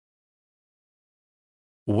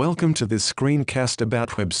Welcome to this screencast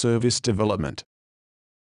about web service development.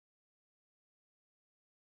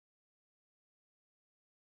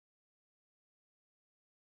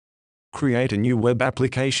 Create a new web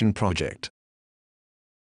application project.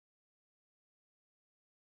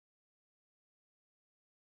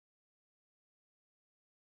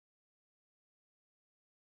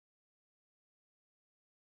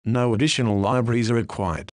 No additional libraries are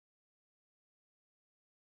required.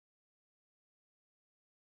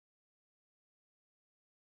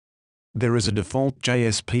 There is a default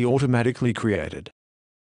JSP automatically created.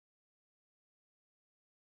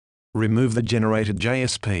 Remove the generated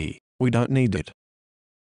JSP, we don't need it.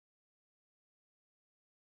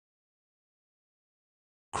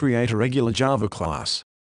 Create a regular Java class.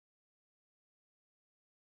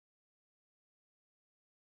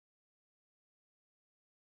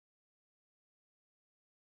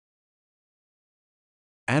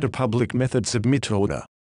 Add a public method submit order.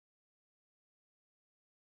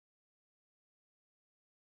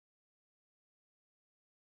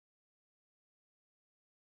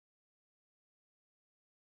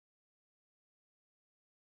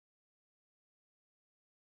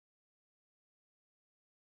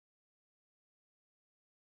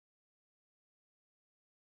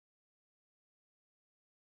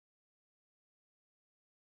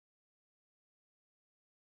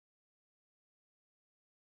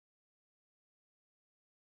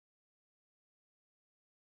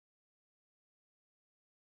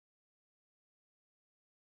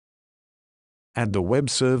 Add the web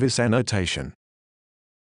service annotation.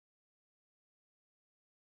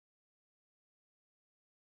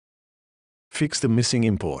 Fix the missing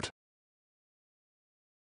import.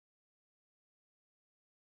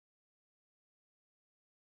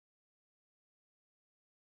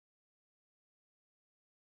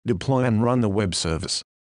 Deploy and run the web service.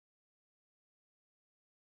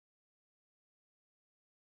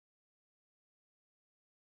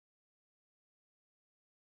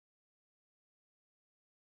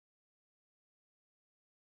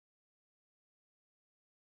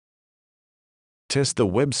 Test the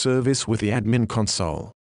web service with the admin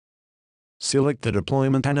console. Select the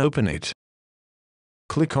deployment and open it.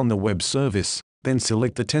 Click on the web service, then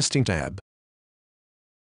select the testing tab.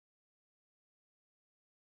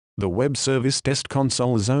 The web service test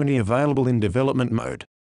console is only available in development mode.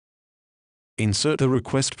 Insert the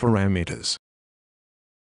request parameters.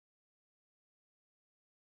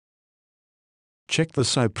 Check the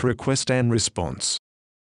SOAP request and response.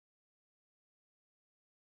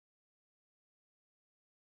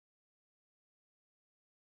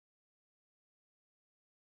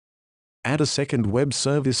 Add a second web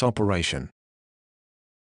service operation.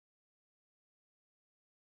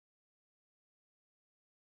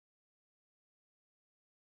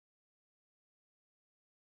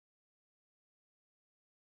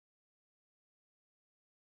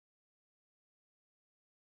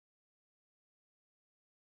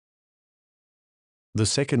 The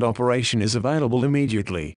second operation is available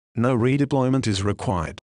immediately, no redeployment is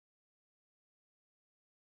required.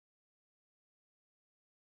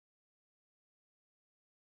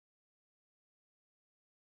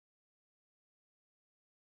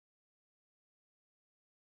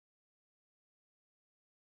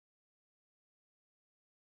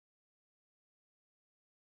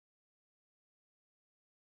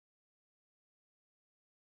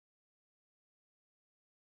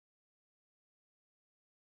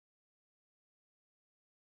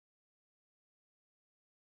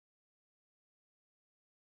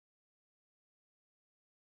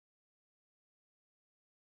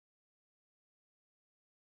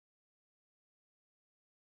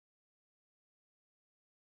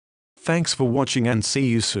 Thanks for watching and see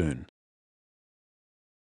you soon.